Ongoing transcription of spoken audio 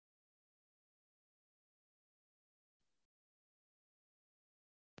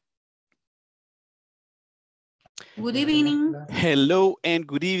Good evening. Hello and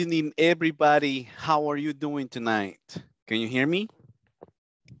good evening, everybody. How are you doing tonight? Can you hear me?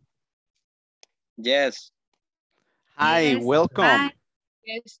 Yes. Hi, Yes. welcome. Hi.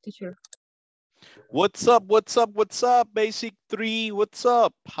 Yes, teacher. What's up? What's up? What's up? Basic 3, what's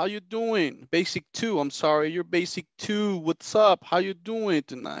up? How you doing? Basic 2, I'm sorry, you're basic 2. What's up? How you doing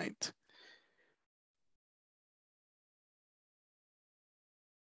tonight?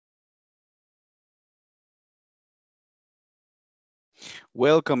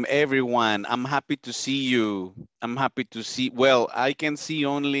 Welcome, everyone. I'm happy to see you. I'm happy to see, well, I can see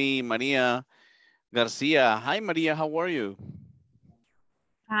only Maria Garcia. Hi, Maria, how are you?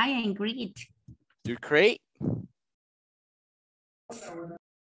 Hi, I'm great. You're great?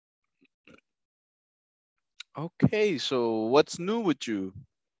 Okay, so what's new with you?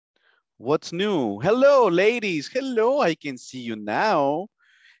 What's new? Hello, ladies. Hello, I can see you now.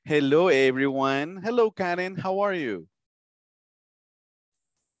 Hello, everyone. Hello, Karen. How are you?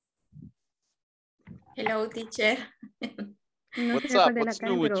 Hello, teacher. No What's sé up? cuál de la What's new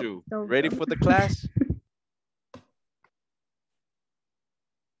Karen, with pero you? so, Ready so. for the class?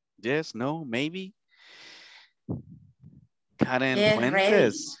 Yes, no, maybe? Karen Yes, ready.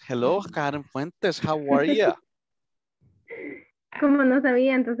 Fuentes. Hello, Karen Fuentes. How are you? Como no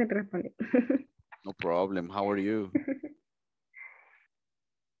sabía, entonces respondí. No problem. How are you?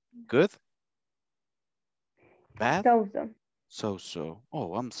 Good? Bad? So. So.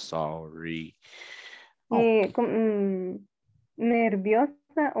 Oh, I'm sorry.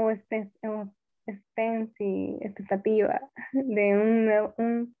 Nerviosa o expectativa de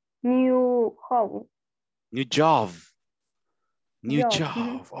un new hobby. New job. New Job.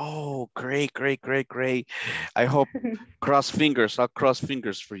 job. Oh, great, great, great, great. I hope, cross fingers. I'll cross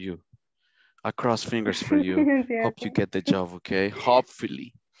fingers for you. I'll cross fingers for you. Hope you get the job, okay?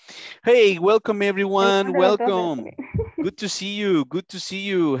 Hopefully. Hey, welcome everyone. Welcome. Good to see you. Good to see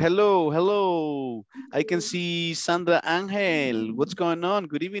you. Hello, hello. I can see Sandra Angel. What's going on?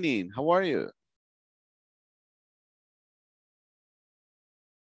 Good evening. How are you?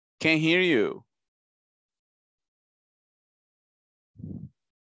 Can't hear you.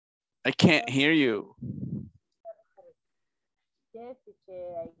 I can't hear you. Yes, teacher,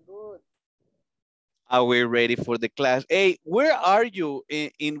 I'm good. Are we ready for the class? Hey, where are you?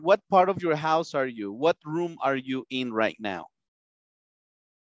 In what part of your house are you? What room are you in right now?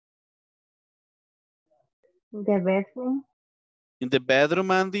 The bedroom. In the bedroom,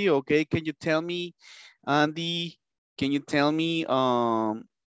 Andy? Okay, can you tell me, Andy, can you tell me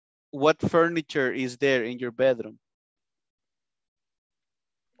what furniture is there in your bedroom?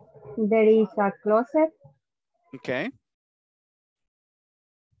 There is a closet. Okay.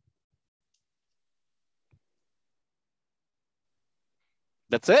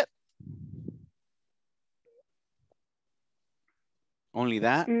 That's it? Only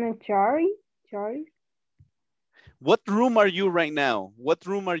that? Cherry. What room are you right now? What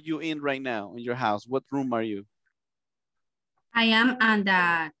room are you in right now in your house? What room are you? I am on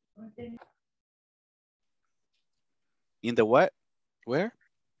the In the what? Where?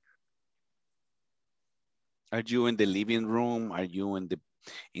 Are you in the living room? Are you in the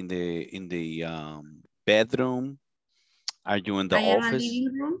bedroom? Are you in the I am a office?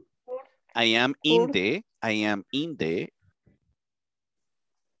 living room. I am in the.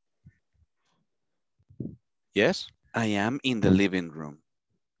 Yes, I am in the living room.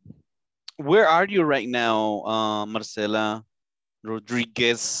 Where are you right now, Marcela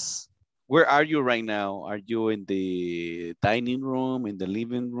Rodriguez? Where are you right now? Are you in the dining room, in the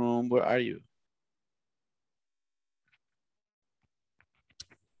living room? Where are you?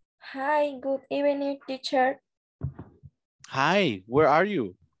 Hi, good evening, teacher. Hi, where are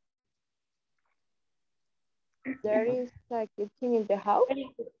you? There is a kitchen in the house.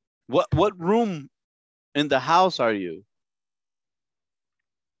 What room in the house are you?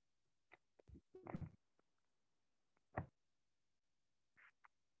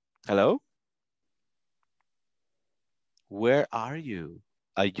 Hello? Where are you?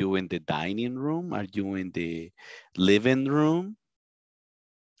 Are you in the dining room? Are you in the living room?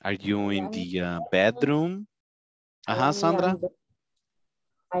 Are you in the bedroom? Sandra?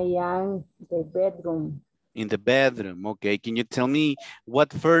 I am the bedroom. In the bedroom, okay. Can you tell me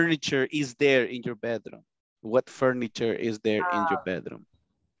what furniture is there in your bedroom? What furniture is there in your bedroom?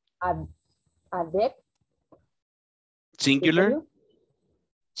 A deck. Singular?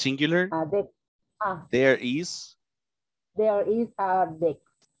 Singular? A deck. There is? There is a deck.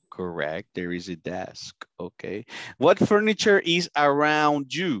 Correct, there is a desk, okay. What furniture is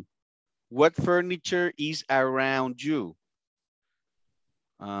around you? What furniture is around you?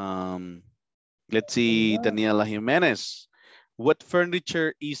 Let's see, Daniela Jimenez. What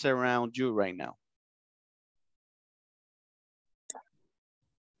furniture is around you right now?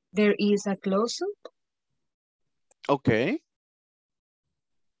 There is a closet. Okay.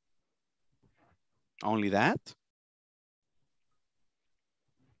 Only that?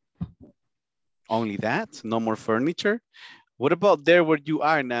 Only that? No more furniture? What about there where you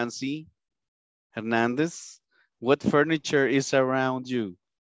are, Nancy Hernandez? What furniture is around you?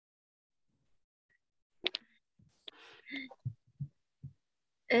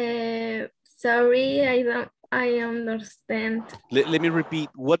 Sorry, I understand. Let me repeat.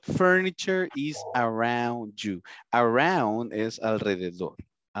 What furniture is around you? Around es alrededor.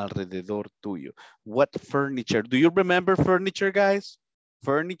 Alrededor tuyo. What furniture? Do you remember furniture, guys?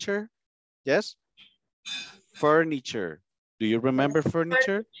 Furniture? Yes? Furniture. Do you remember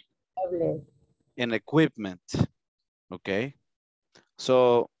furniture? And equipment. Okay.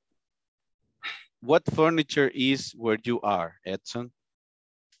 So, what furniture is where you are, Edson?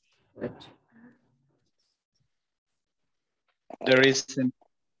 There is in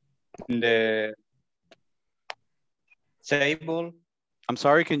the table. I'm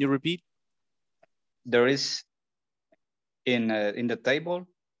sorry, can you repeat? There is in the table.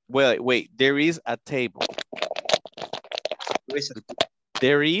 Wait, there is a table.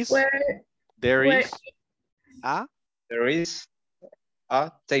 There is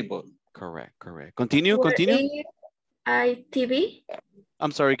a table. Correct. Continue. Is ITV?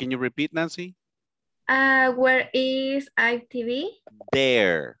 I'm sorry, can you repeat, Nancy? Where is ITV?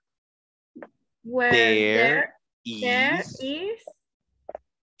 There. There is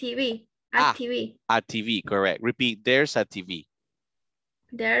TV. A TV. A TV, correct. Repeat, there's a TV.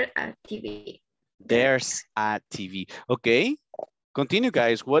 There's a TV. There's a TV. Okay. Continue,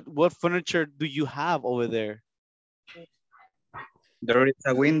 guys. What furniture do you have over there? There is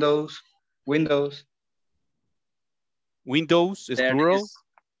a windows. Windows is There plural. is.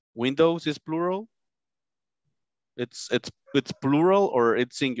 Windows is plural. It's plural or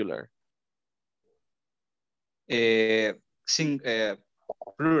it's singular.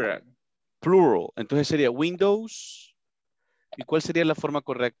 Plural. Plural. Entonces sería windows. ¿Y cuál sería la forma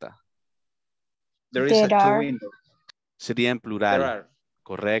correcta? There is two windows. Sería en plural. There are.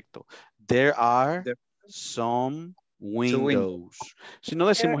 Correcto. There are some windows. Si no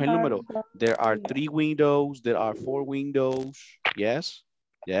decimos el número, there are 3 windows, there are 4 windows. Yes?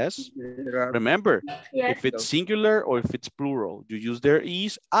 Remember, if it's singular or if it's plural, you use there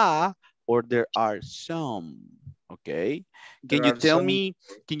is a or there are some. Okay. Can you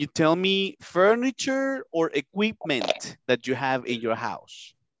tell me furniture or equipment that you have in your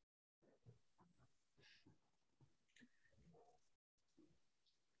house?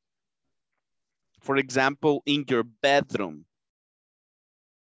 For example, in your bedroom.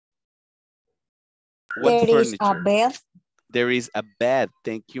 What There furniture? is a bed. There is a bed.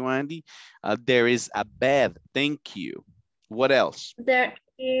 Thank you, Andy. There is a bed. Thank you. What else? There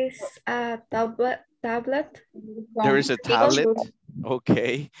is a tablet. There is a tablet.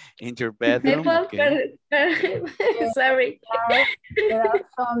 Okay. In your bedroom. Okay. Sorry. There are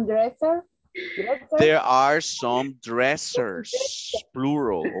some dressers. There are some dressers.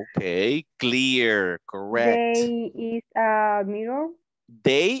 Plural. Okay. Clear. Correct. There is a mirror.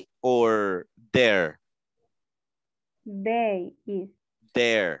 They or there? They is.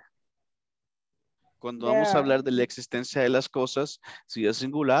 There. Cuando vamos a hablar de la existencia de las cosas, si es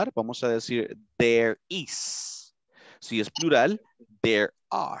singular, vamos a decir there is. Si es plural, there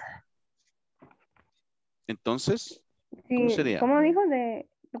are. Entonces, ¿cómo sería? ¿Cómo dijo?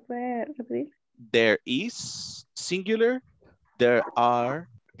 ¿Lo puede repetir? There is singular, there are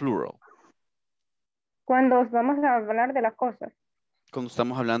plural. Cuando vamos a hablar de las cosas. Cuando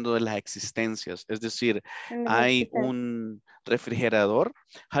estamos hablando de las existencias, es decir, hay un refrigerador.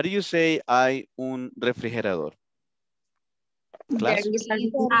 How do you say hay un refrigerador? Class?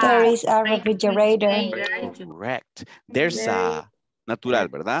 There is a refrigerator. Correct. There's a, natural,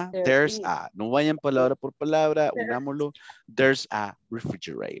 ¿verdad? There's a. No vayan palabra por palabra, unámoslo. There's a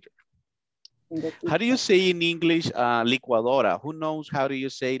refrigerator. How do you say in English licuadora? Who knows how do you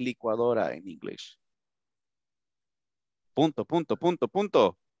say licuadora in English? Punto.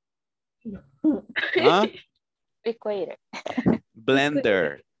 ¿Ah? Equator.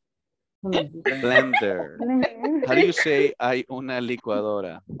 Blender. How do you say hay una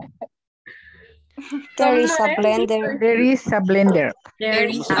licuadora? There is a blender. There is a blender.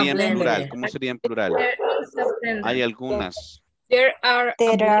 ¿Cómo sería en plural? ¿Cómo sería en plural? Hay algunas. There are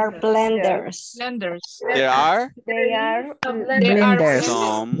blenders. There are Blenders.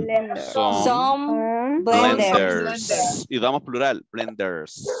 some Some blenders. blenders. Y damos plural,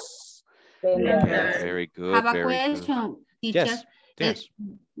 blenders. Blender. Very good. Have a Very good. question, teacher. Yes. Yes.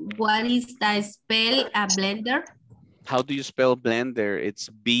 What is the spell a blender? How do you spell blender? It's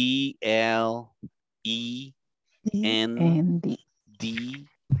B-L-E-N-D-E-R.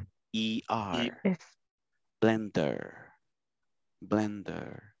 Yes. Blender.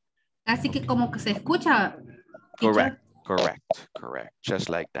 Blender. Casi que como que se escucha. Correct. Teacher. Correct. Correct. Just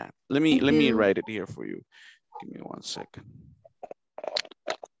like that. Let me you. write it here for you. Give me 1 second.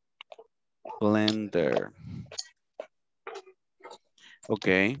 Blender.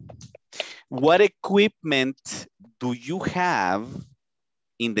 Okay. What equipment do you have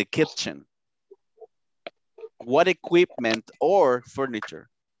in the kitchen? What equipment or furniture?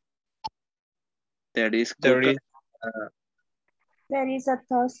 There is There is a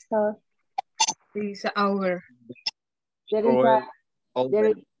toaster. Is our. There is or a. There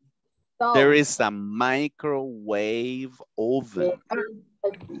is oven. stove. There is a microwave oven.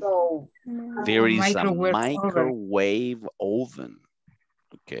 Stove. There is a Microwave oven. microwave oven.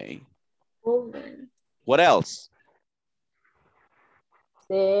 Okay. Oven. What else?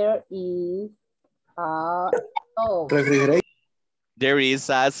 There is a stove. Refrigerator. There is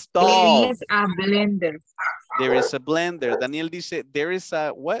a There stove. is a blender. There is a blender. Daniel dice, there is a,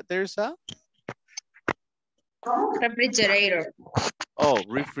 what? There's a? Refrigerator. Oh,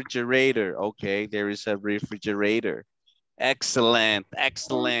 refrigerator. Okay, there is a refrigerator. Excellent,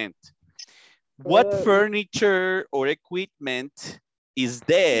 excellent. What furniture or equipment is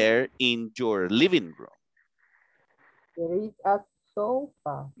there in your living room? There is a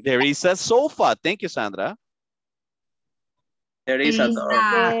sofa. There is a sofa. Thank you, Sandra. There is a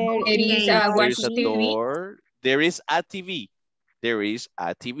door. There is a There is a TV. door. There is a TV. There is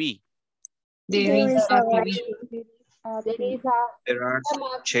a TV. There is a TV. There is a. There are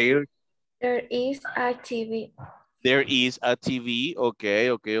chairs. There is a TV. There is a TV.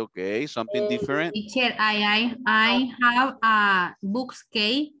 Okay, okay, okay. Something different. Teacher, I have a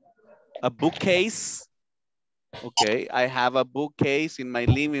bookcase. A bookcase. Okay, I have a bookcase in my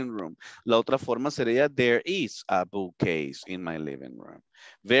living room. La otra forma sería there is a bookcase in my living room.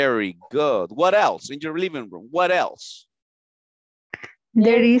 Very good. What else in your living room? What else?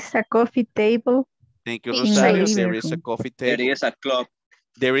 There is a coffee table. Thank you, In Rosario. my living There is a room. coffee There table. is a clock.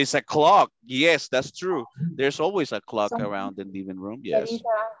 There is a clock. Yes, that's true. There's always a clock around the living room. There Yes. is a.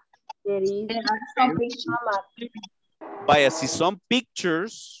 There is a. Vaya, si son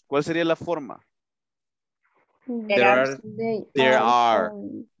pictures, ¿cuál sería la forma? There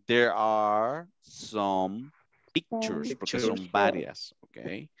are some pictures, porque son varias,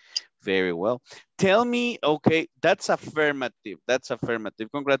 okay? Very well. Tell me, okay, that's affirmative. That's affirmative.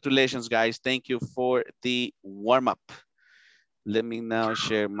 Congratulations, guys. Thank you for the warm-up. Let me now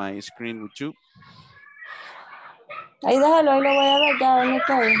share my screen with you. Ahí déjalo, ahí lo voy a ver, ya no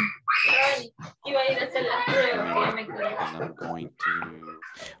estoy. Iba a ir a hacer la prueba, que ya me quedé. And I'm going to...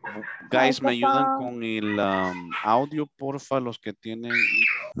 Guys, ¿me ayudan con el audio, porfa? Los que tienen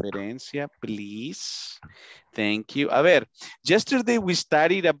diferencia, please. Thank you. A ver, yesterday we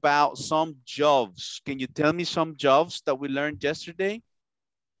studied about some jobs. Can you tell me some jobs that we learned yesterday?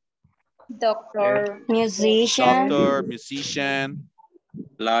 Doctor. Musician. Doctor, musician,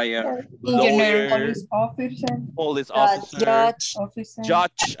 lawyer. lawyer, Police police officer, Judge.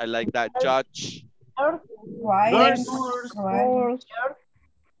 judge, I like that, judge. Nurse.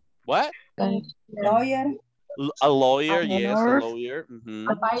 What? Lawyer. A lawyer, yes, a nurse. lawyer. Mhm.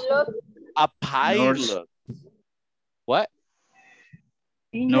 A pilot. A pilot. Nurse. What?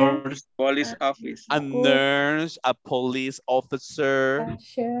 Nurse. Police office. A nurse, a police officer, a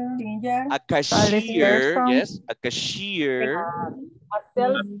cashier, person. yes, a cashier, A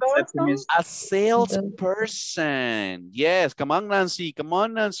salesperson. a salesperson. Yes, come on, Nancy,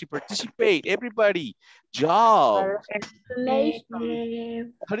 participate, everybody. Job.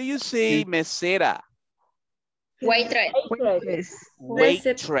 Explanation. How do you say mesera? Waitress. Waitress.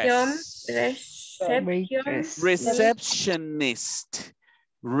 Waitress. Receptionist.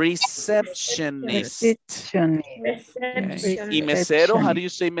 Receptionist. Y mesero, how do you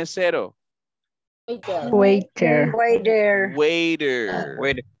say mesero? Waiter. Waiter. Waiter.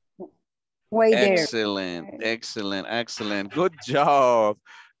 Wait. Waiter. Excellent, excellent, excellent. Good job.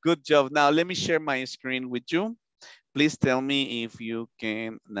 Good job. Now let me share my screen with you. Please tell me if you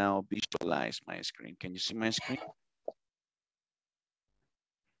can now visualize my screen. Can you see my screen?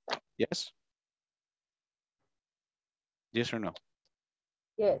 Yes? Yes or no?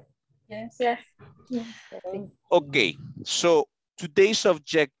 Yes. Yes. Okay, so Today's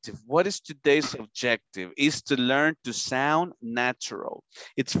objective, what is today's objective? Is to learn to sound natural.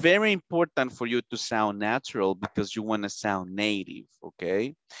 It's very important for you to sound natural because you want to sound native,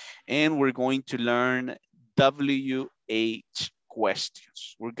 okay? And we're going to learn WH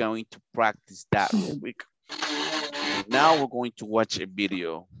questions. We're going to practice that real quick. And now we're going to watch a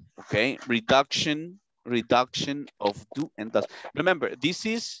video, okay? Reduction of do and does. Remember, this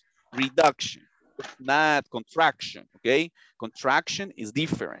is reduction, not contraction, okay? Contraction is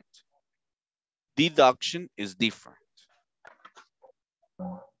different. Deduction is different.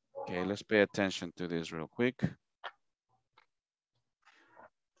 Okay, let's pay attention to this real quick.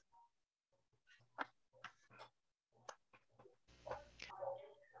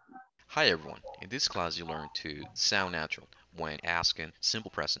 Hi everyone, in this class you learn to sound natural when asking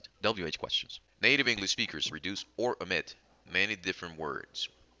simple present WH questions. Native English speakers reduce or omit many different words.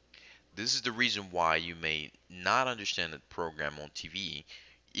 This is the reason why you may not understand the program on TV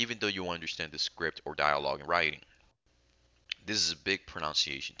even though you understand the script or dialogue in writing. This is a big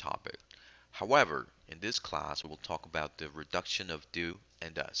pronunciation topic. However, in this class we will talk about the reduction of do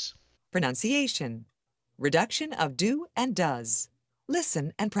and does. Pronunciation. Reduction of do and does.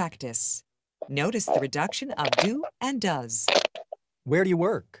 Listen and practice. Notice the reduction of do and does. Where do you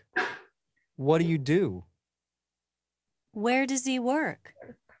work? What do you do? Where does he work?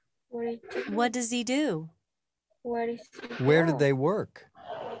 What does he do? Where do they work?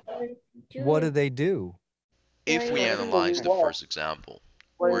 What do they do? If we analyze the first example,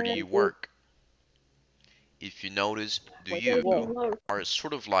 where do you work? If you notice, do you are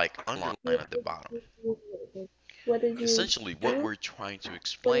sort of like underlined at the bottom. Essentially, what we're trying to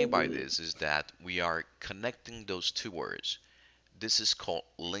explain by this is that we are connecting those two words. This is called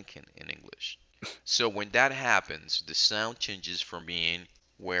linking in English. So when that happens, the sound changes from being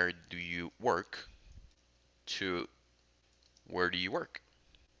where do you work to where do you work.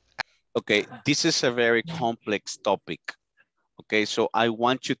 Okay, this is a very complex topic. Okay, so I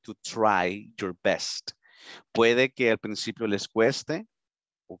want you to try your best. Puede que al principio les cueste,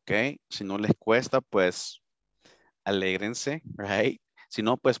 ok. Si no les cuesta, pues alégrense, right? Si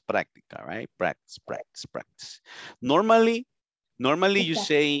no, pues práctica, right? Practice, practice, practice. Normally you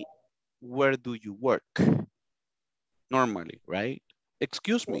say, where do you work? Normally, right?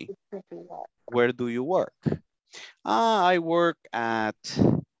 Excuse me, where do you work? I work at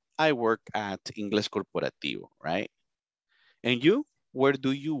Inglés Corporativo, right? And you, where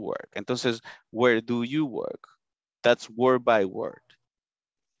do you work? Entonces, where do you work? That's word by word.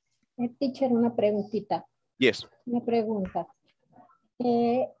 Teacher, una preguntita. Yes. Una pregunta.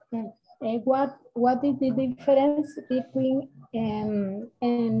 What is the difference between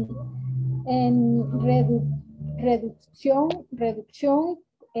reducción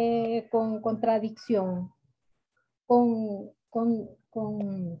con contradicción?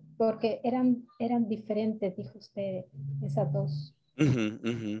 Porque eran diferentes, dijo usted, esas dos.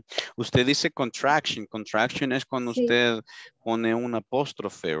 Usted dice contraction. Contraction es cuando sí. Usted pone un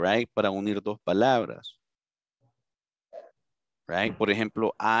apóstrofe, right? Para unir dos palabras. Right? Por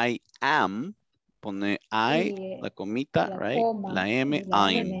ejemplo, I am, pone I, la comita, la right? coma, la M, la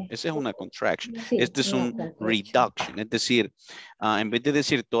I'm. M. Esa es una contraction. Sí, este es un contraction. reduction. Es decir, en vez de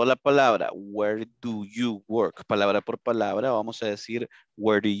decir toda la palabra, where do you work? Palabra por palabra, vamos a decir,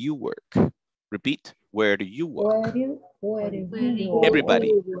 where do you work? Repeat, where do you work? Where do you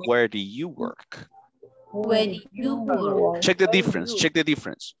Everybody, where do you work? Where do you work? Check the difference, check the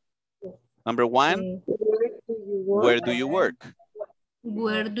difference. Number one, where do you work?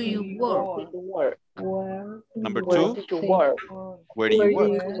 Where do you work? Number two, where do you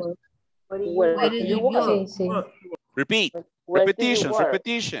work? Where do you work? Repeat, repetitions,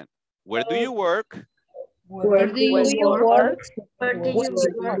 repetition. Where do you work? Where do you work?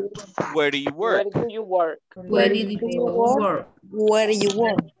 Where do you work? Where do you work? Where do you work? Where do you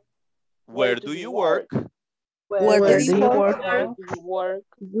work? Where do you work? Where do you work?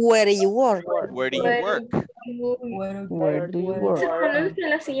 Where do you work? Where do you work? Where do you work? ¿Se pronuncia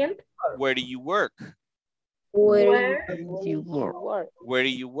la siguiente? Where do you work? Where do you work? Where do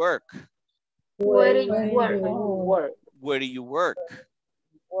you work? Where do you work? Where do you work?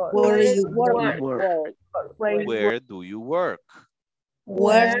 Where do you work? Where do you work?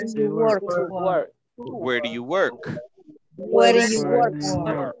 Where do you work? Where do you work? Where do you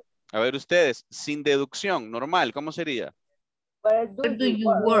work? A ver ustedes, sin deducción, normal, ¿cómo sería? Where do you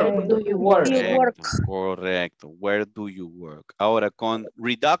work? Correcto, correcto. Where do you work? Ahora con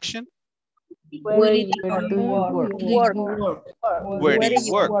reduction. Where do you work? Where do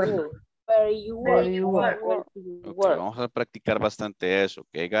you work? Where do you work? Okay, vamos a practicar bastante eso,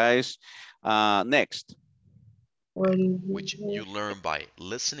 okay, guys. Next. which you learn by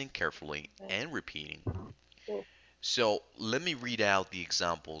listening carefully and repeating. So let me read out the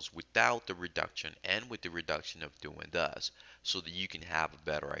examples without the reduction and with the reduction of do and does so that you can have a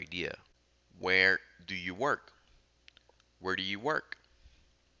better idea. Where do you work? Where do you work?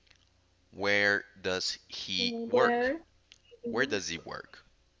 Where does he work? Where does he work?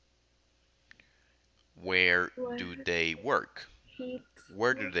 Where do they work?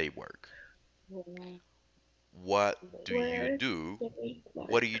 Where do they work? What do you do?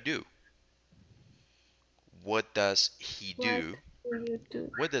 What do you do? What does he do?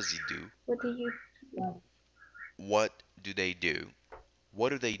 What does he do? What do they do? What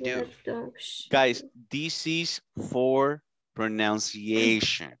do they do? Guys, this is for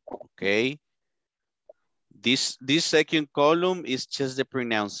pronunciation, okay? This second column is just the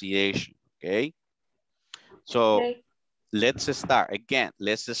pronunciation, okay? So let's start again.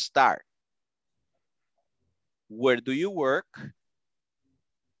 Let's start. Where do you work?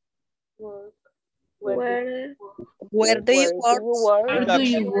 Where do you work? Where do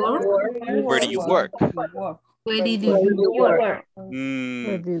you work? Where do you work? Where did you work?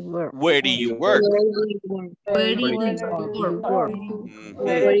 Where do you work? Where did you work?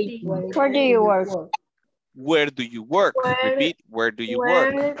 Where do you work? Where do you work? Repeat, where do you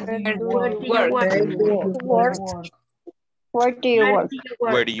work? Where do you work? Where do you work?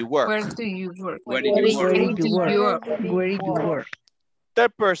 Where do you work? Where do you work? Where did you work? Where did you work?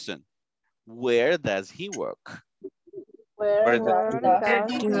 Third person, where does he work? Where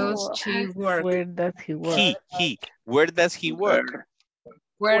Does she work? Where does he work? He, where does he work?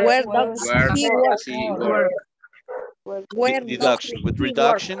 Where does Where he does work? he work? Where does Deduction, with he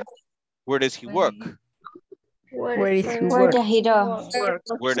reduction, where does he work? Where is he Where work? does he do?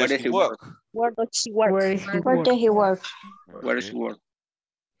 Where does he work? Where does he work? Where is he Where work? does he work? Where does he work?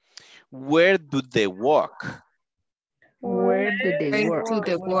 Where do they work? Where do they work? To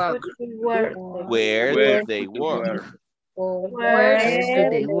the work. Where Where do they work? Where do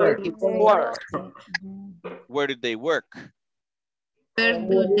they work? Where do they work? Where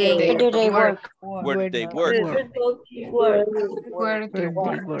do they Where do they work? Where do they work? Where do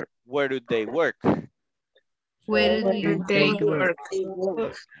work? Where do they work? where do they work?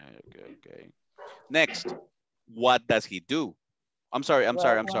 Okay. Next, what does he do? I'm sorry. It's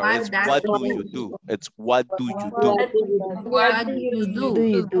what do you do? It's what do you do? What do you do? Do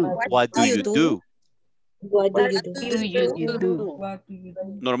you do? What do you do? What do you do? Do you do?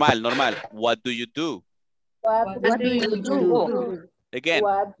 Normal. What do you do? What do you do? Again,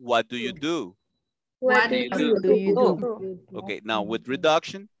 what do you do? What do you do? Okay, now with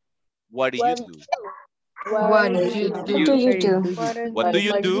reduction, what do you do? What do you What do? do you do? What do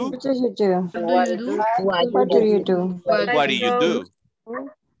you do? What do you do? What do you do? What do you do? What do you do?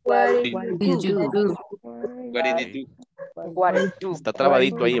 What did you do? What did he do? Está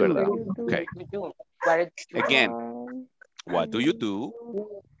trabadito ahí, ¿verdad? Okay. Again, what do you do?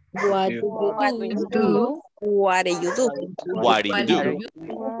 What do you do? What do you do? What do you do?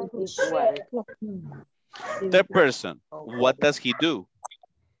 Third person, what does he do?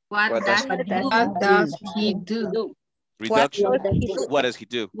 What does he do? Reduction, what does he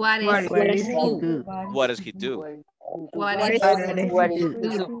do? What What is is he do? What does he do? What What is is he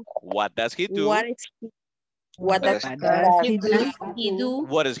do? What does he do? What is he? What does What does he do? he do?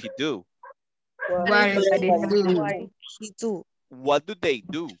 What does he do? What is he do? he do? What do they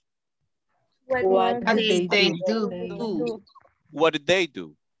do? What do they they do? What do they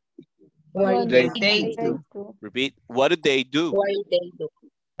do? What They- they do? Repeat, what do they do? What do they do?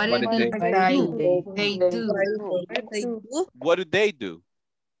 What What did did they do? What do they do? What do they do?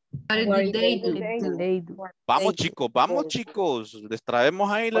 What did they do? They do. Vamos chicos, les traemos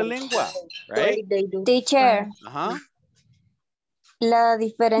ahí la lengua, right? Teacher, Ajá. la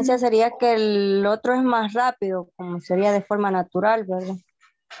diferencia sería que el otro es más rápido, como sería de forma natural, ¿verdad?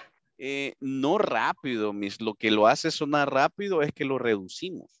 No rápido, lo que lo hace sonar rápido es que lo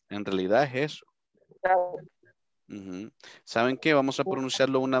reducimos. En realidad es eso. ¿Saben qué? Vamos a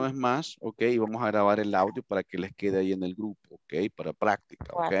pronunciarlo una vez más, ¿ok? Y vamos a grabar el audio para que les quede ahí en el grupo, ¿ok? Para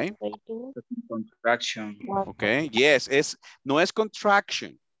práctica, ¿ok? Contraction. ¿Ok? Yes, no es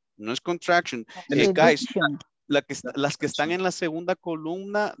contraction. No es contraction. Guys, las que están en la segunda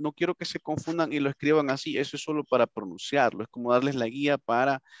columna, no quiero que se confundan y lo escriban así. Eso es solo para pronunciarlo. Es como darles la guía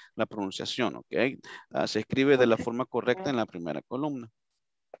para la pronunciación, ¿ok? Se escribe de la forma correcta en la primera columna.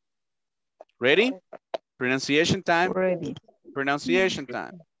 Ready? Pronunciation time. Ready. Pronunciation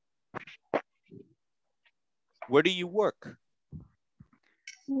time. Where do you work?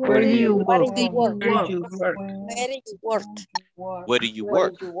 Where do you work? Where do you work? Where do you work? Where do you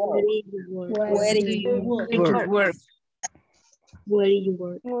work? Where do you work? Where do you work? Work. Where do you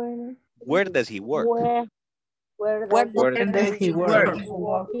work? Where does he work? Where Where Does he work?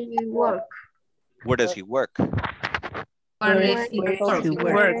 Where does he work? Where does he Where does he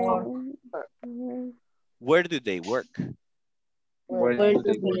work? Where do they work? Where Where do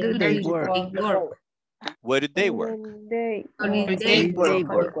they do they work? Work. Where do they work? Monday. Where do They they work?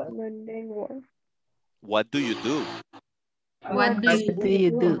 work. Monday work. What do you do? What do What you do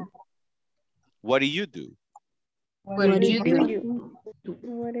you do? What do you do? What do you do?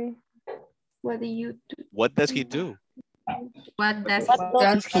 What do you do? What does he do? What does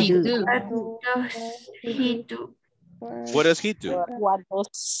does he he do? do? Does he do? What does he do? What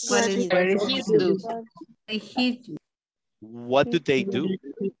does What he does do? he do? He do. What do they do?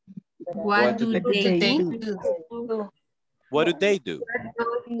 What do they do? What do they do?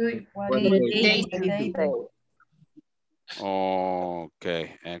 What do they do? They do.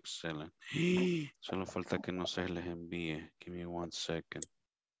 Okay, excellent. Solo falta que no se les envíe. Give me 1 second.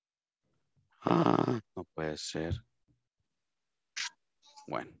 No puede ser.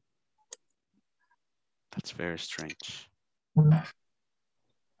 Bueno. That's very strange.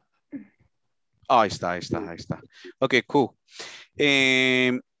 Oh, ahí está, ahí está, ahí está. Okay, cool.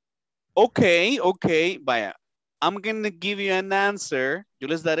 Okay, vaya. I'm going to give you an answer. Yo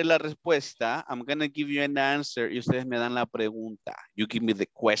les daré la respuesta. I'm going to give you an answer y ustedes me dan la pregunta. You give me the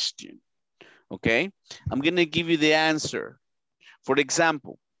question. Okay? I'm going to give you the answer. For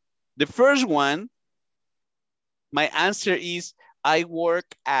example, the first one, my answer is I work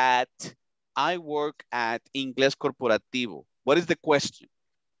at Inglés Corporativo. What is the question?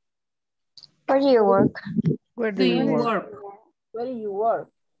 Where do you work? Where Do you work? Where do you work?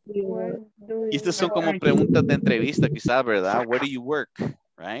 Y estas son como preguntas de entrevista, quizás, ¿verdad? Where do you work?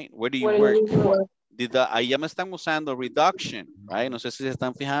 Right? Where do you work? Ahí ya me están usando reduction, right? No sé si se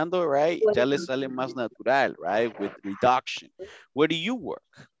están fijando, right? Ya les sale más natural, right? With reduction. Where do you work?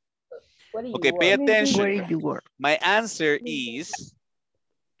 Okay, pay attention. Where do you work? My answer is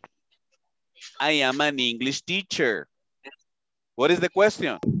I am an English teacher. What is the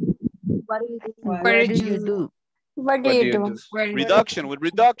question? Where do you do? What do you do? Reduction, with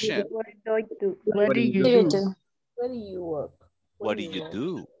reduction. What do you Do you do? do? Where do you work? What do you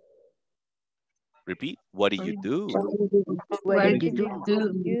do? Repeat. What do you do? What do you do?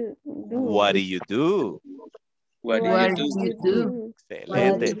 What do you do? What do What you do do? you do?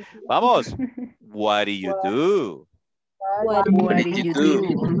 Excelente. Vamos. What do you do? What do you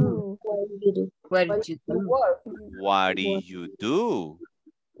do? What do you do? What do you do?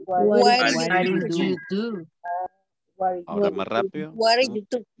 What What do you do? Ahora más rápido. What do you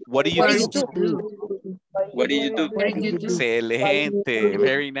do? What do you What do? do you do? What do you do? What do you do? Excelente.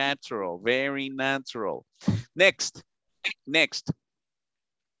 Very natural. Very natural. Next.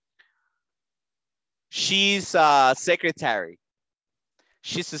 She's a secretary.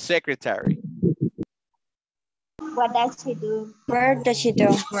 She's a secretary. What does he do? Where does she do?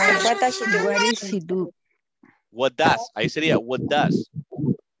 What does she do? What does she do? What does? Ahí sería what does.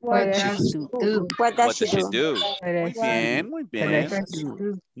 What does she do? What What does she do? Muy bien, muy What bien. does she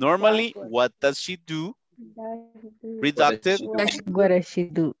do? Normally, what does she do? Reducted. What does she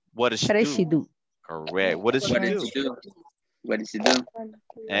do? What does What does she she do? do? Correct. What does she What do? does he do? What does he do?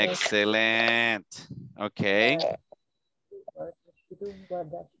 Excellent. Okay.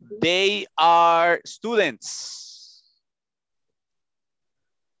 They are students.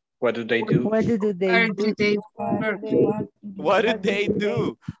 What do they do? What do they Where do? do they work? What do they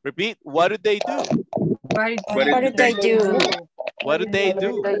do? Repeat. What do they do? What What do they do? What do they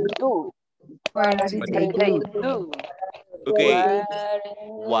do? What What do they do? Okay.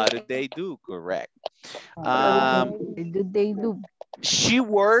 What do they do? Correct. What do they do? She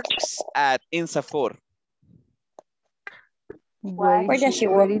works at INSAFORP. Where does she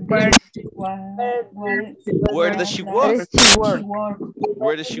work? Where does she work? Where does she work?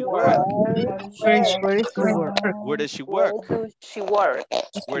 Where does she work? Where does she work? Where does she work? She work.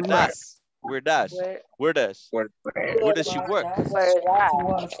 Where does? Where does? Where does? Where does she work?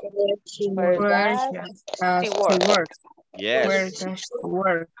 she work? Yes. Where does she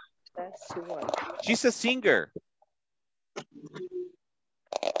work? She's a singer.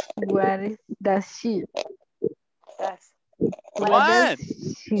 Where does she? What?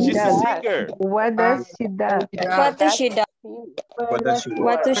 She's a singer. What does she do? What does she do? What does she do?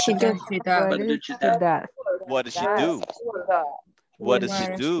 What does she do? What does she do? What does she do? What does she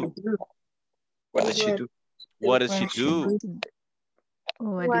do? What does she do? What does she do?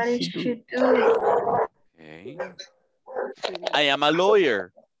 What does she do? Okay. I am a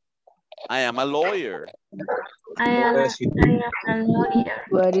lawyer. I am a lawyer. I am a lawyer.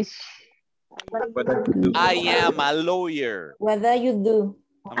 What is What does he do? I am a lawyer. What do you do?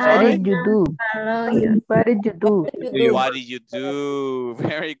 I'm what sorry? did you do? A lawyer. What did you do? What did you do?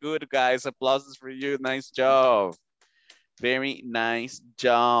 Very good, guys. Applauses for you. Nice job. Very nice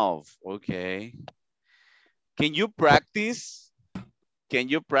job. Okay. Can you practice? Can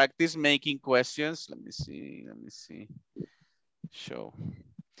you practice making questions? Let me see. Let me see. Show.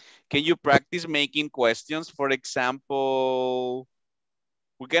 Can you practice making questions? For example,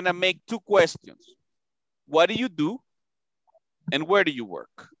 we're going to make 2 questions. What do you do? And where do you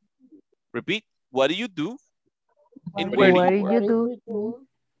work? Repeat. What do you do? And where do you work?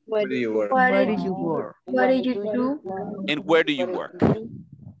 Where do you work? What Where did did you work? What did you do? And where do you work?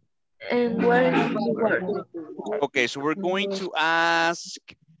 And where did you work? Okay, so we're going to ask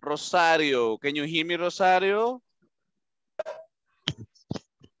Rosario. Can you hear me, Rosario?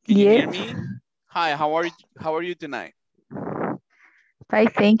 Can you hear me? Hi, how are you tonight? Fine,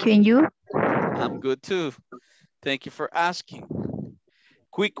 thank you. And you? I'm good too. Thank you for asking.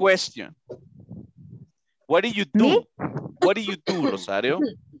 Quick question. What do you do? Me? What do you do, Rosario?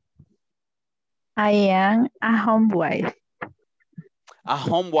 I am a home wife. A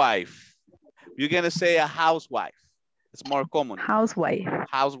home wife. You're going to say a housewife. It's more common. Housewife.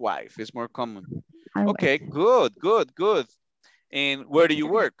 Housewife is more common. Okay, good, good, good. And where do you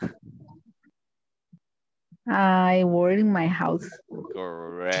work? I work in my house.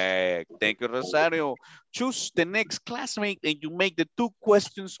 Correct. Thank you, Rosario. Choose the next classmate and you make the 2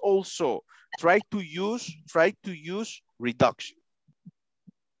 questions also. Try to use reduction.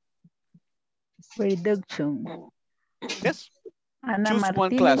 Reduction. Yes. Ana Choose Martinez.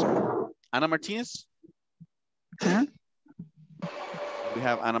 one classmate. Ana Martinez? Huh? We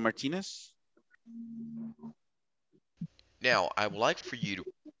have Ana Martinez. Now, I would like for you to...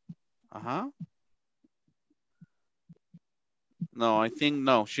 No, I think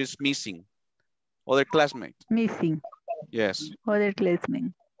no, she's missing. Other classmate. Missing. Yes. Other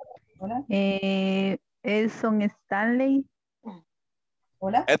classmate. Edson Stanley.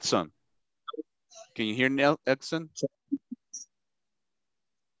 Hola. Edson. Can you hear me, Edson?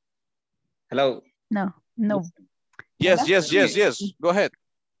 Hello. No, no. Yes, yes, yes, yes. Go ahead.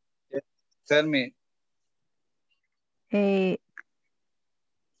 Tell me.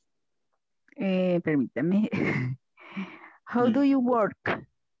 Permítame. How do you work?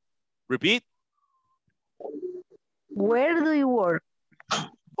 Repeat. Where do you work?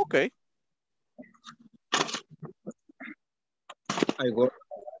 Okay. I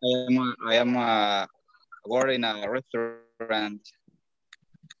am work in a restaurant.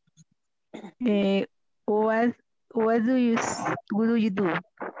 What do you do?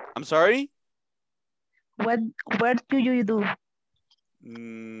 I'm sorry? What do you do?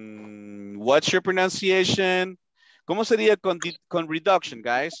 What's your pronunciation? ¿Cómo sería con reduction,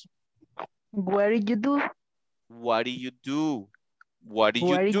 guys? What do you do? What do you do? What do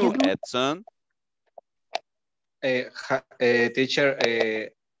you do, Edson? Teacher,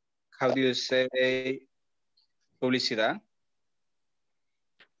 how do you say publicidad?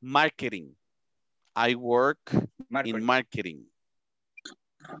 Marketing. I work in marketing.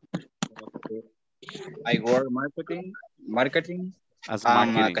 I work marketing. As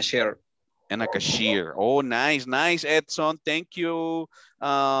I'm marketing. a cashier. And a cashier. Oh, nice, nice, Edson. Thank you,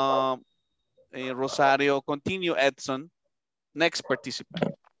 Rosario. Continue, Edson. Next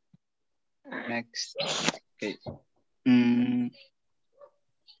participant. Next. Okay.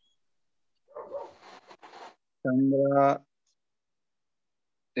 Sandra.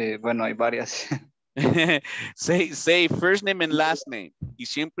 Bueno, hay varias. say first name and last name. Y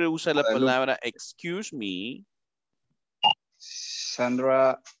siempre usa la palabra excuse me.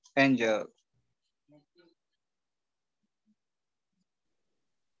 Sandra Angel.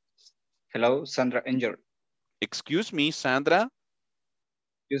 Hello, Sandra Angel. Excuse me, Sandra.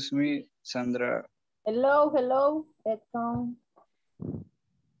 Excuse me, Sandra. Hello, Edson.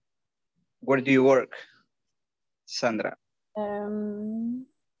 Where do you work, Sandra? En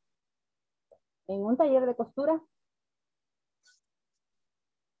un taller de costura.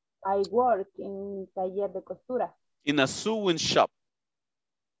 I work in taller de costura. In a sewing shop.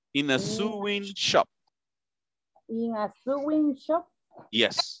 In a sewing shop. In a sewing shop?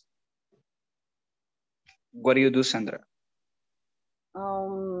 Yes. What do you do, Sandra?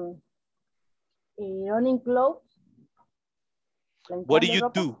 Ironing clothes. What do you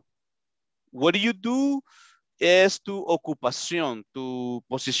do? What do you do es tu ocupación, tu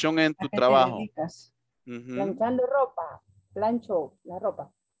posición en tu trabajo. Planchando ropa. Plancho la ropa.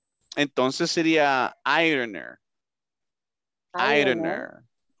 Entonces sería ironer. Ironer.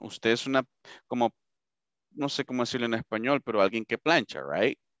 Usted es una, como, no sé cómo decirlo en español, pero alguien que plancha,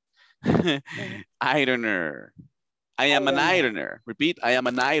 right? Ironer. I am an ironer. Repeat, I am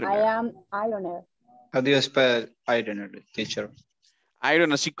an ironer. I am ironer. How do you spell ironer, teacher?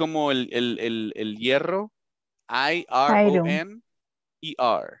 Iron, así como el hierro. I-R-O-N-E-R.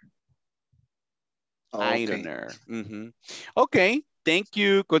 Okay. Ironer. Okay, thank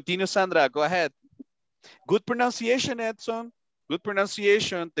you. Continue, Sandra. Go ahead. Good pronunciation, Edson. Good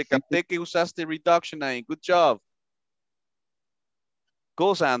pronunciation. Te capté que usaste reduction ahí. Good job.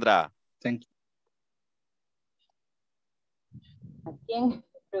 Go, Sandra. Thank you. ¿A quién?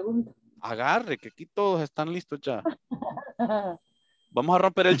 Pregunto. Agarre, que aquí todos están listos ya. Vamos a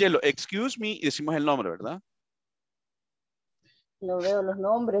romper el hielo. Excuse me y decimos el nombre, ¿verdad? No veo los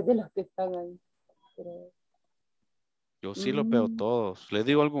nombres de los que están ahí. Pero... Yo sí los veo todos. ¿Les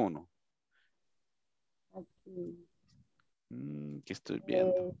digo alguno? Aquí. ¿Qué estoy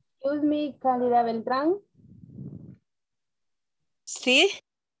viendo? Excuse me, Candida Beltrán. Sí.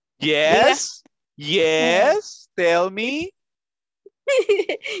 Yes. Yes. Tell me.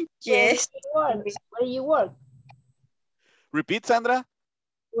 Yes. Where you work? Repeat, Sandra.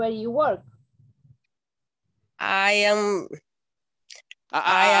 Where you work? I am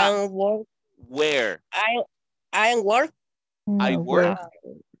work. Where? I am work. I work.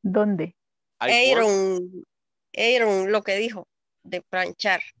 ¿Dónde? Aaron, lo que dijo, de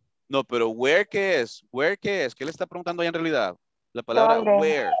planchar. No, pero where, ¿qué es? Where, ¿qué es? ¿Qué le está preguntando ahí en realidad? La palabra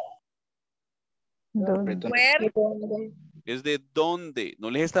where. ¿Dónde? Where? Es de dónde. No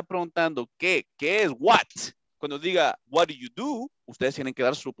les está preguntando qué. ¿Qué es? What. Cuando diga what do you do, ustedes tienen que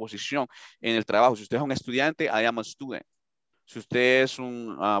dar su posición en el trabajo. Si usted es un estudiante, I am a student. Si usted es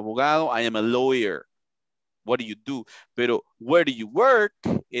un abogado, I am a lawyer. What do you do? Pero where do you work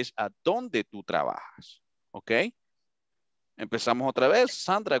es a dónde tú trabajas. ¿Ok? Empezamos otra vez.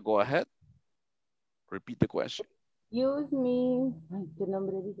 Sandra, go ahead. Repeat the question. Excuse me. Ay, ¿qué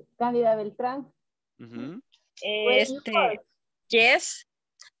nombre dice? Candida Beltrán. Yes.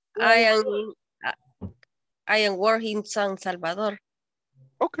 I am working in San Salvador.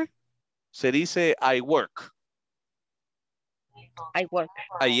 Ok. Se dice I work. I work.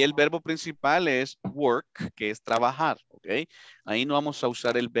 Ahí el verbo principal es work, que es trabajar, ¿ok? Ahí no vamos a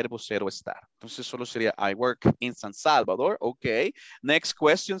usar el verbo ser o estar. Entonces solo sería I work in San Salvador, ok. Next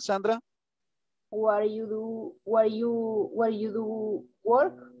question, Sandra. What do you do? What do you do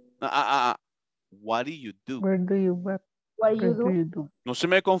work? What do you do? Where do you work? What do you do? No se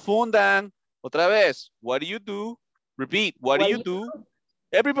me confundan. Otra vez. What do you do? Repeat. What do you do?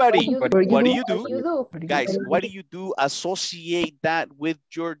 Everybody. What do you do? Guys, what do you do? Associate that with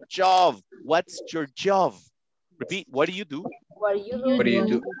your job. What's your job? Repeat. What do you do? What do you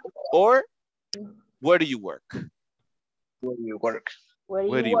do? Or where do you work? Where do you work?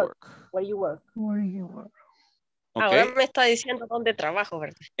 Where do you work? Where you work? Where you work? Ahora Okay. me está diciendo dónde trabajo,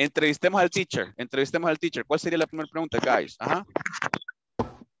 ¿verdad? Entrevistemos al teacher. Entrevistemos al teacher. ¿Cuál sería la primera pregunta, guys? Ajá.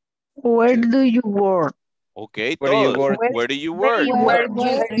 Where do you work? Okay, Where do you todos. work? Where do you work? Where do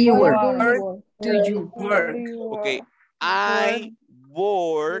you work? Okay, I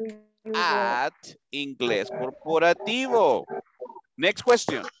work at Inglés Corporativo. Next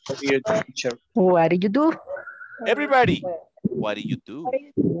question. What do you do, teacher? What do you do? Everybody, what do you do?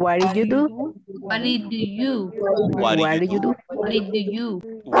 What do you do? What do you? What do you do? What do you?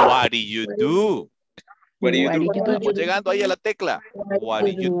 What do you do? What do you do? Estamos llegando ahí a la tecla. What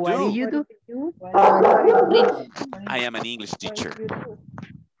do you What do do? you do? I am an English teacher.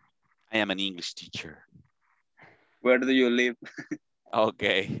 I am an English teacher. Where do you live? Ok,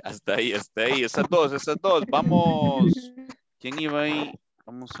 hasta ahí, hasta ahí. Esas dos. Vamos. ¿Quién iba ahí?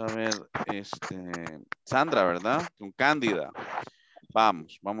 Vamos a ver, Sandra, ¿verdad? Con Cándida.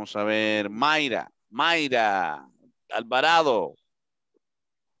 Vamos a ver, Mayra, Alvarado.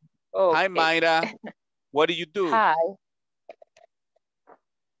 Okay. Hi, Mayra. What do you do? Hi.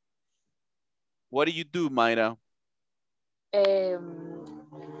 What do you do, Mayra? I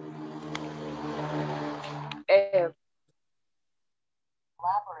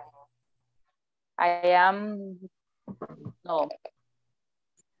am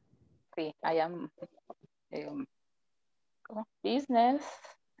business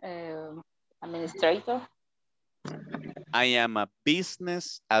administrator. I am a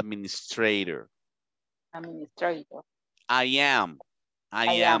business administrator. I am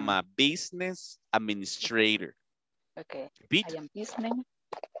a business administrator. Okay. Repeat. I am business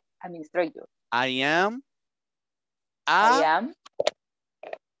administrator. I am a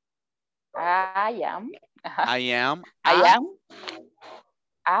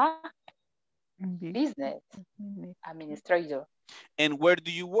business administrator. And where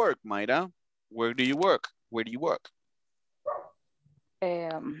do you work, Mayra? Where do you work? Where do you work?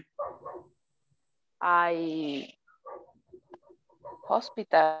 I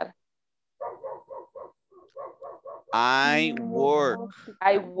hospital. I work.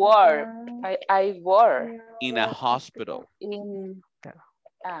 I work In a hospital. in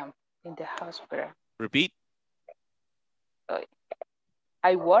the hospital. Repeat.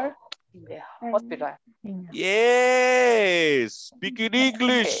 I work in the hospital. Yes. Speak in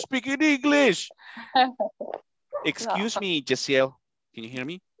English. Okay. Speak in English. Excuse me, Jessiel. Can you hear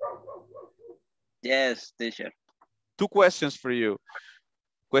me? Yes, teacher. 2 questions for you.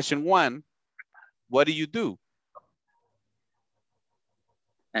 Question 1. What do you do?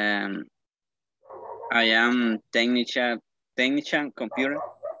 I am technician computer.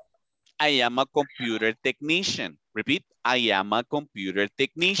 I am a computer technician. Repeat. I am a computer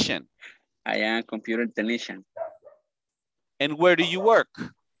technician. I am a computer technician. And where do you work?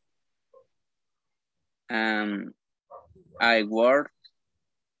 I work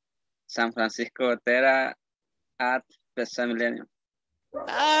San Francisco Terra at Plaza Millennium.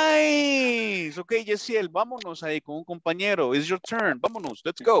 Nice. Okay, Yesiel, vámonos ahí con un compañero. It's your turn. Vámonos.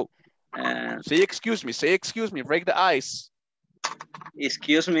 Let's go. Say excuse me. Say excuse me. Break the ice.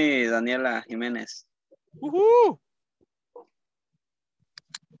 Excuse me, Daniela Jimenez. Woohoo.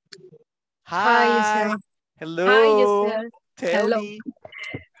 Hi. Hello. Hi, Yesiel. Tell me.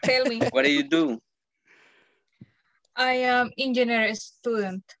 Tell me. What do you do? I am engineer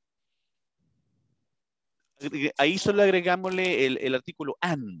student. Ahí solo agregámosle el artículo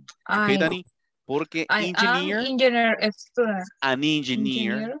an. ¿Ok, Dani? Porque engineer. Am engineer student. An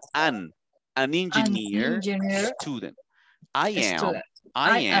engineer. An engineer student. I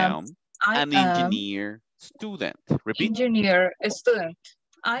am an engineer student. Repeat. Engineer student.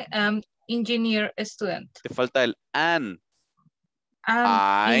 I am engineer student. Te falta el an.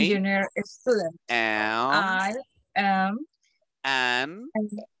 Engineer student. I am an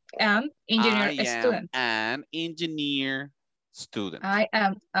engineer student. An engineer student. I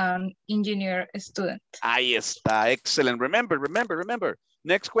am an engineer student. Ahí está. Excellent. Remember.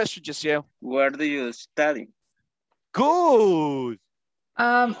 Next question, Jessiel. Where do you study? Good.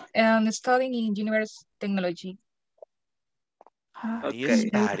 I'm studying in university technology. I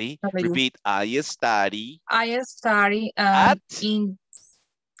study. Repeat. I study. I study at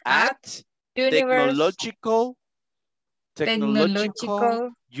technological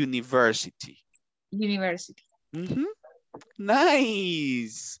university.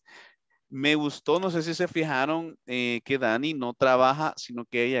 Nice. Me gustó, no sé si se fijaron que Dani no trabaja, sino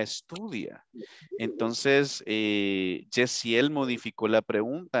que ella estudia. Entonces, Jessiel modificó la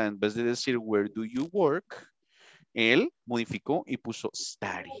pregunta. En vez de decir, where do you work? Él modificó y puso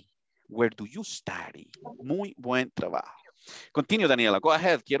study. Where do you study? Muy buen trabajo. Continue, Daniela. Go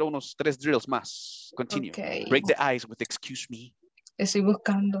ahead. Quiero unos 3 drills más. Continue. Okay. Break the ice with excuse me. Estoy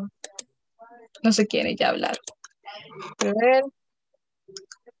buscando. No se quiere ya hablar. A ver.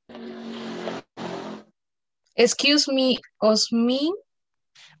 Excuse me, Osmin.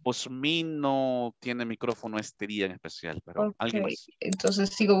 Osmin no tiene micrófono este día en especial, pero alguien más. Entonces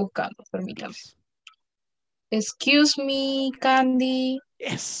sigo buscando, permítame. Please. Excuse me, Candy.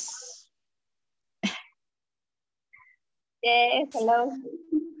 Yes. Yes, hello.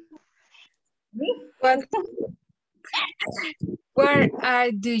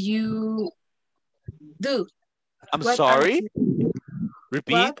 What do you do? I'm sorry.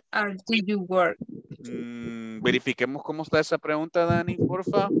 Repeat. What do you work? Verifiquemos cómo está esa pregunta, Dani,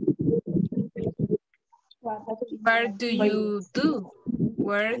 porfa. What do you do?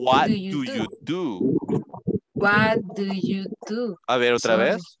 What do you do? What do you do? A ver, otra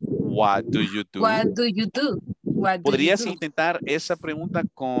vez. What do you do? What do you do? ¿Podrías intentar esa pregunta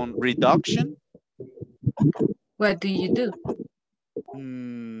con reduction? What do you do?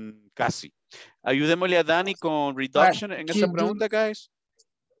 Casi. Ayudémosle a Dani con reduction en esa pregunta, guys.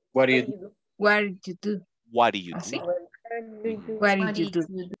 What do you do? What do you do? What do you do? What do you do?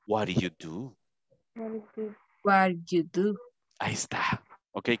 What do you do? What do you do? Ahí está.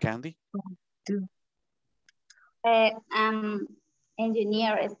 Ok, Candy. I'm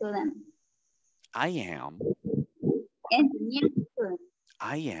engineer student. I am. Engineer student.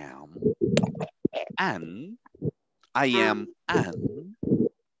 I am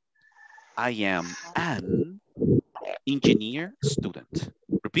an engineer student.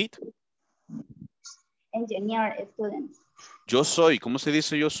 Repeat. Engineer student. Yo soy, ¿cómo se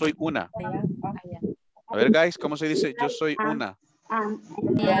dice yo soy una? A ver, guys, ¿cómo se dice yo soy una?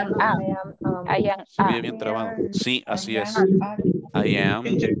 Se oye bien trabado. Sí, así es. I am.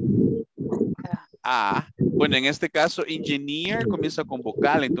 a. Bueno, en este caso, engineer comienza con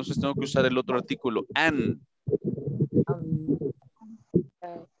vocal, entonces tengo que usar el otro artículo, an.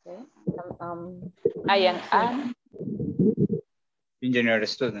 I am an Engineer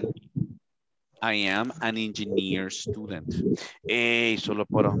student. I am an engineer student. Ey, solo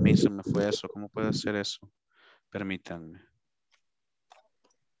por mí se me fue eso. ¿Cómo puede ser eso? Permítanme.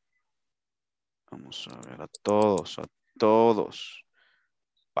 Vamos a ver a todos, a todos.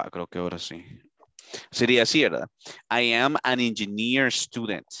 Creo que ahora sí. Sería así, ¿verdad? I am an engineer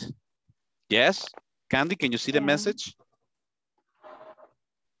student. Yes? Candy, can you see the message?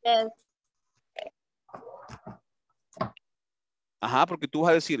 Yes. Ajá, porque tú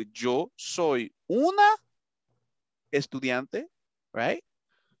vas a decir, yo soy una estudiante, right?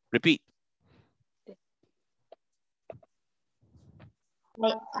 Repeat.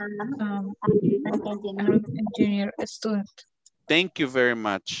 An engineer student. Thank you very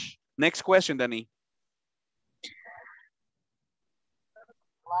much. Next question, Danny.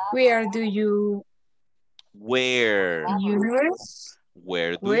 Where do you Where? use?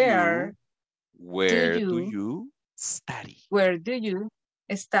 Where do Where you study? Where do you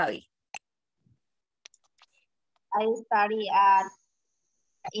study? I study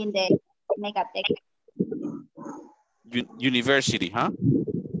in the Megatech. University, huh?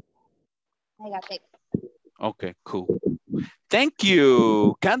 Megatech. Okay, cool. Thank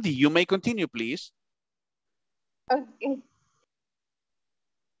you. Candy, you may continue, please. Okay.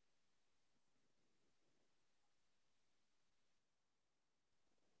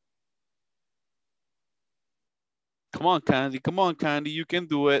 Come on, Candy. Come on, Candy. You can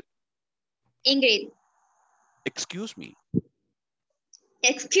do it. Ingrid. Excuse me.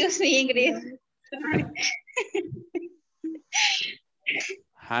 Excuse me, Ingrid.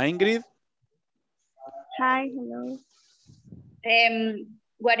 Hi, Ingrid. Hi, hello.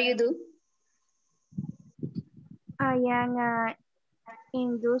 What do you do? I am an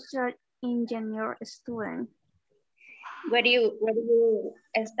industrial engineer student. Where do you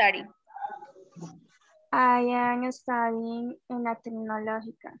study? I am studying in a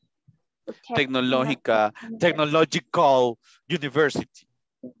technological university.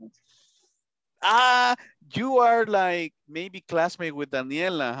 You are like maybe classmate with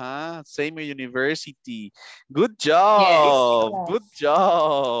Daniela, huh? Same university. Good job. Yes. Good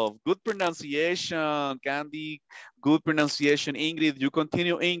job. Good pronunciation, Candy. Good pronunciation, Ingrid. You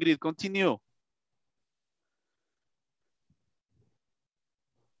continue, Ingrid. Continue.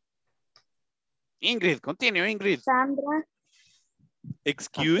 Ingrid, continue, Ingrid. Sandra.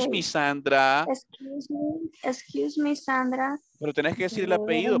 Excuse me, Sandra. Excuse me, Sandra. Pero tenés que decir el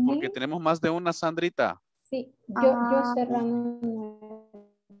apellido porque tenemos más de una Sandrita. Sí, yo Serrano.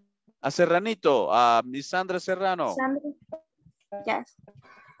 A Serranito, a Miss Sandra Serrano. Sandra. Yes.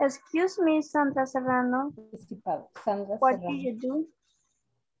 Excuse me, Sandra Serrano. Sandra What Serrano. do you do?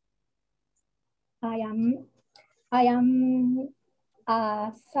 I am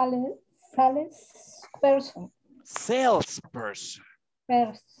a salesperson. Salesperson.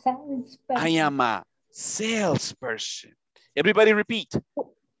 Salesperson. I am a salesperson. Everybody repeat.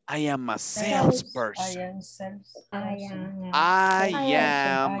 I am a salesperson.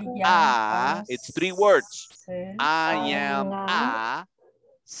 It's 3 words. I am a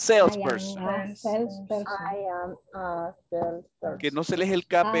salesperson. I am a salesperson. Que no se les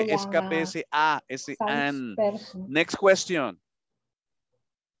escape, escape ese A, ese an. Next question.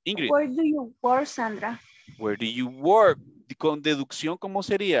 Ingrid. Where do you work, Sandra? Where do you work? Con deducción, ¿cómo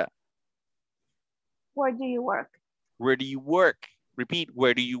sería? Where do you work? Where do you work? Repeat,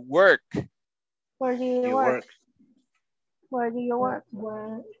 where do you work? Where do you work? Where do you work?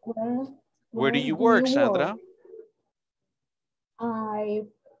 Where do you work, Sandra? I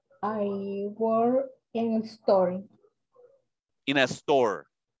work in a store. In a store.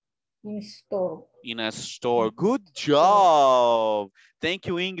 In a store. In a store. Good job. Thank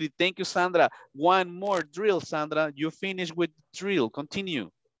you, Ingrid. Thank you, Sandra. One more drill, Sandra. You finish with the drill. Continue.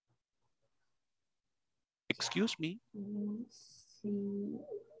 Excuse me. Sí.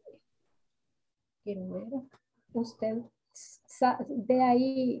 Quiero ver. Usted ve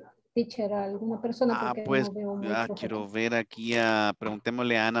ahí, teacher, alguna persona porque Pues no veo mucho. quiero ver aquí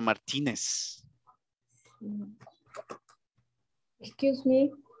preguntémosle a Ana Martínez. Excuse me,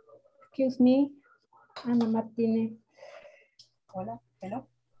 Ana Martínez. Hola, hello.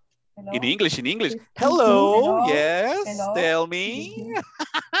 Hello. In English. Hello. Yes, Hello. tell me.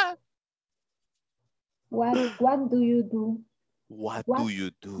 What do you do? What do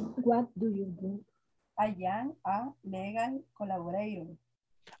you do? What do you do? I am a legal collaborator.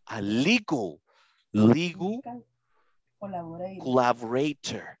 A legal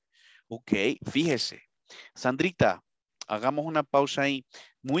collaborator. Ok, fíjese. Sandrita, hagamos una pausa ahí.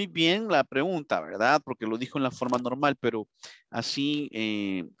 Muy bien la pregunta, ¿verdad? Porque lo dijo en la forma normal, pero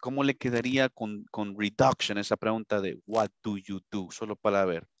así, ¿cómo le quedaría con reduction esa pregunta de what do you do? Solo para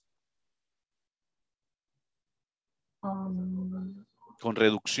ver. Con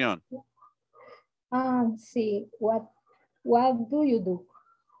reducción. Sí. What do you do?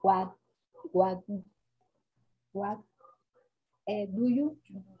 What do you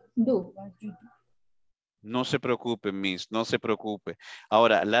do? No se preocupe, Miss, no se preocupe.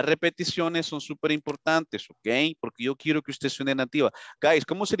 Ahora, las repeticiones son súper importantes, ¿ok? Porque yo quiero que usted suene nativa. Guys,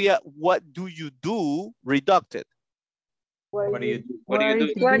 ¿cómo sería what do you do reducted? What do you do? What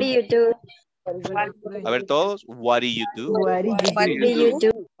do you do? A ver todos, what do you do? What do you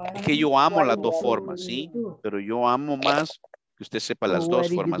do? Es que yo amo las dos formas, ¿sí? Pero yo amo más que usted sepa las dos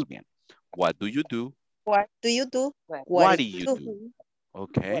formas bien. What do you do? What do you do? What do you do?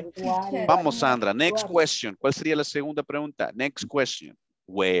 Ok. Vamos, Sandra. Next question. ¿Cuál sería la segunda pregunta? Next question.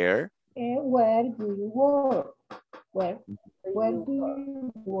 Where? Where do you work? Where do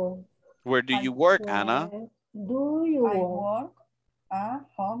you work? Where do you work, Anna? Do you I work? work a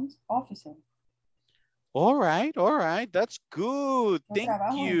home officer. All right. That's good. Yo Thank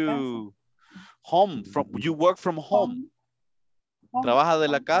trabajo en you. Home, you work from home. Trabaja de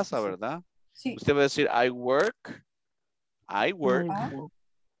la casa, ¿verdad? Sí. Usted va a decir, I work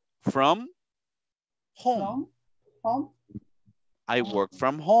from home. I work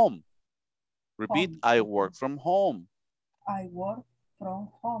from home. Repeat, I work from home. I work from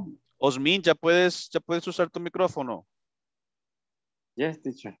home. Osmin, ¿ya puedes usar tu micrófono? Yes,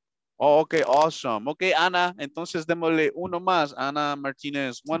 teacher. Oh, ok, awesome. Ok, Ana, entonces démosle uno más. Ana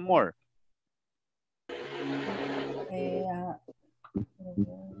Martínez, one more.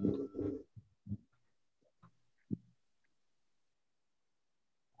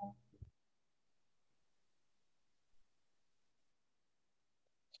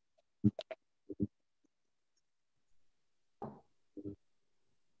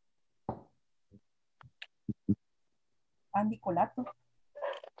 Andy Colato.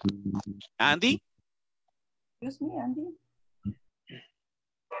 Andy? Excuse me, Andy.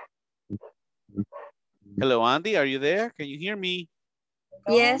 Hello, Andy, are you there? Can you hear me?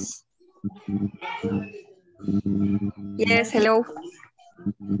 Yes. Yes, hello.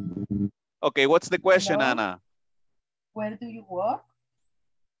 Okay, what's the question, Hello? Anna? Where do you work?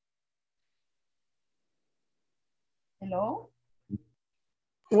 Hello?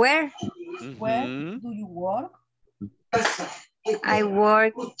 Where? Where do you work? I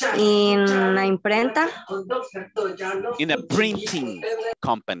work in una imprenta. In a printing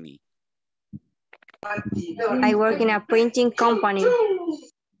company. I work in a printing company.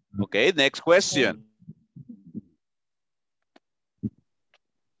 Okay, next question.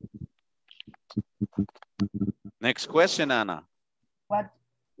 Next question, Anna. What?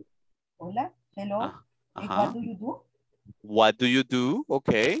 Hola? Hello? What do you do? What do you do?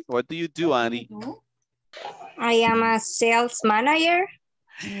 Okay, what do you do, Annie? I am a sales manager.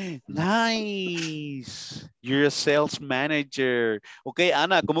 Nice. You're a sales manager. Okay,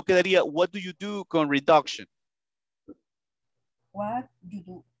 Ana, ¿cómo quedaría? What do you do con reduction? What you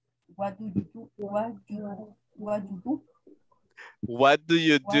do? What do you do? What you do? What you do? What do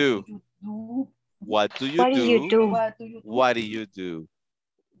you do? What do you do? What do you do?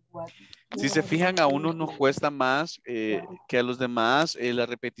 Si se fijan, a unos nos cuesta más que a los demás las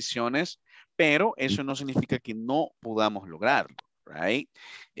repeticiones, pero eso no significa que no podamos lograrlo, right?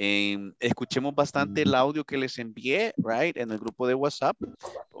 Escuchemos bastante el audio que les envié, right, en el grupo de WhatsApp,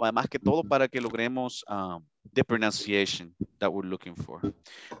 además que todo para que logremos the pronunciation that we're looking for.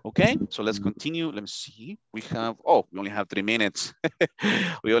 Okay, so let's continue. Let me see. We only have 3 minutes.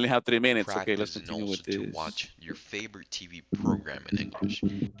 We only have 3 minutes. Okay, let's continue with this. To watch your favorite TV program in English.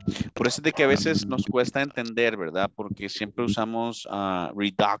 Por eso es de que a veces nos cuesta entender, ¿verdad? Porque siempre usamos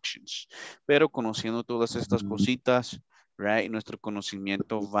reductions. Pero conociendo todas estas cositas, right, nuestro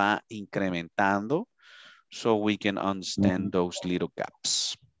conocimiento va incrementando so we can understand those little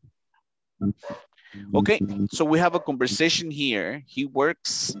gaps. Okay, so we have a conversation here. He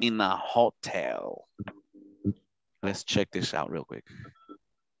works in a hotel. Let's check this out real quick.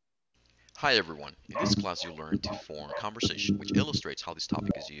 Hi everyone, in this class you'll learn to form conversation which illustrates how this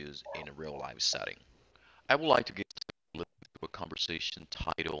topic is used in a real life setting. I would like to get to a conversation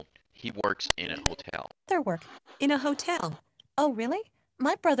titled, He Works in a Hotel. Their work in a hotel. Oh really?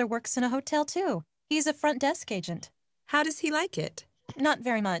 My brother works in a hotel too. He's a front desk agent. How does he like it? Not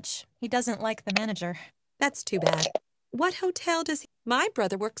very much. He doesn't like the manager. That's too bad. What hotel does he? My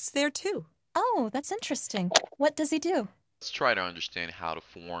brother works there too. Oh, that's interesting. What does he do? Let's try to understand how to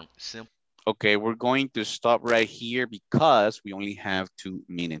form simple. Okay, we're going to stop right here because we only have 2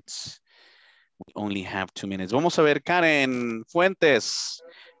 minutes. We only have 2 minutes. Vamos a ver, Karen Fuentes.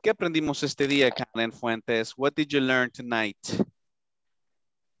 ¿Qué aprendimos este día, Karen Fuentes? What did you learn tonight?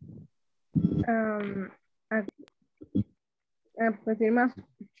 Pues ir más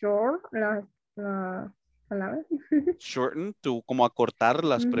short las palabras. Shorten, tú como acortar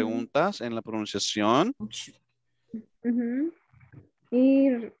las preguntas en la pronunciación. Y,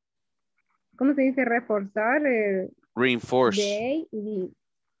 ¿cómo se dice? Reforzar. Reinforce. They y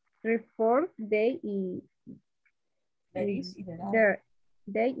reforce, they y there.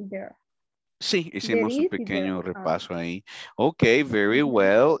 They y there. Sí, hicimos un pequeño repaso ahí. Ok, very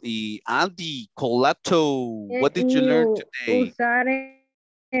well. Y Andy Colato, what did you learn today? Usar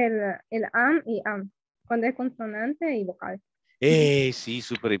el am y am, cuando es consonante y vocal. Sí,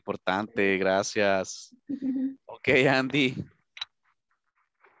 súper importante, gracias. Ok, Andy.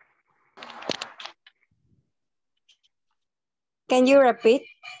 Can you repeat,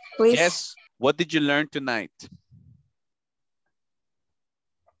 please? Yes, what did you learn tonight?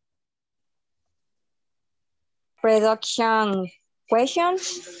 Production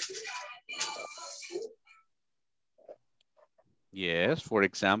questions. Yes, for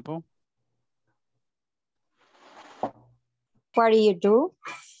example. What do you do?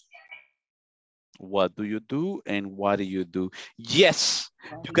 What do you do and what do you do? Yes,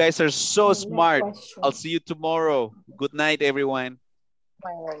 you guys are so smart. I'll see you tomorrow. Good night, everyone.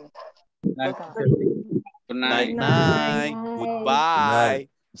 Good night. Good night. Night. Goodbye.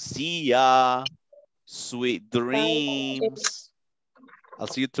 See ya. Sweet dreams. I'll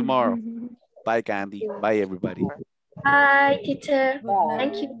see you tomorrow. Bye, Candy. Bye, everybody. Bye, teacher.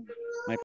 Thank you.